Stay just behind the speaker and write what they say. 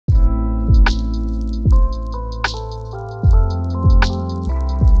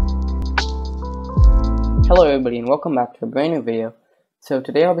Hello everybody and welcome back to a brand new video. So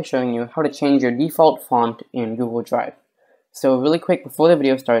today I'll be showing you how to change your default font in Google Drive. So really quick, before the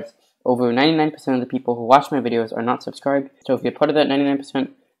video starts, over 99% of the people who watch my videos are not subscribed. So if you're part of that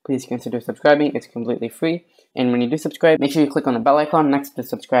 99%, please consider subscribing. It's completely free. And when you do subscribe, make sure you click on the bell icon next to the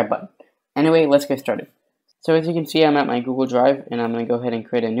subscribe button. Anyway, let's get started. So as you can see, I'm at my Google Drive and I'm going to go ahead and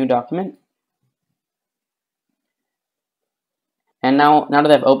create a new document. And now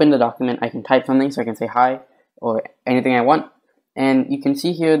that I've opened the document, I can type something, so I can say hi or anything I want. And you can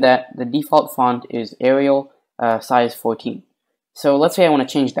see here that the default font is Arial size 14. So let's say I want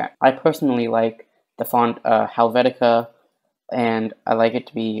to change that. I personally like the font Helvetica, and I like it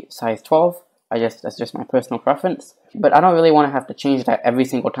to be size 12. That's just my personal preference. But I don't really want to have to change that every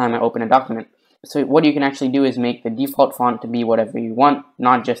single time I open a document. So what you can actually do is make the default font to be whatever you want,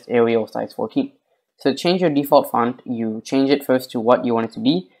 not just Arial size 14. So to change your default font, you change it first to what you want it to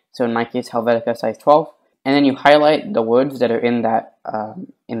be. So in my case, Helvetica size 12. And then you highlight the words that are in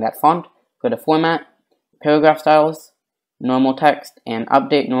that font. Go to Format, Paragraph Styles, Normal Text, and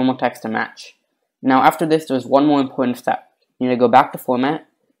Update Normal Text to match. Now after this, there's one more important step. You need to go back to Format,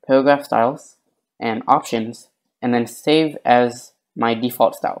 Paragraph Styles, and Options, and then Save as My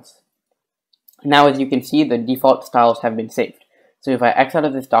Default Styles. Now as you can see, the default styles have been saved. So if I X out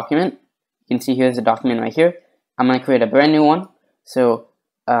of this document, you can see here's the document right here. I'm going to create a brand new one. So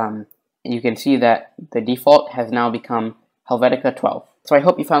you can see that the default has now become Helvetica 12. So I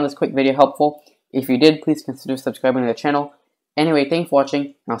hope you found this quick video helpful. If you did, please consider subscribing to the channel. Anyway, thanks for watching,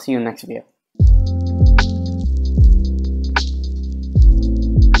 and I'll see you in the next video.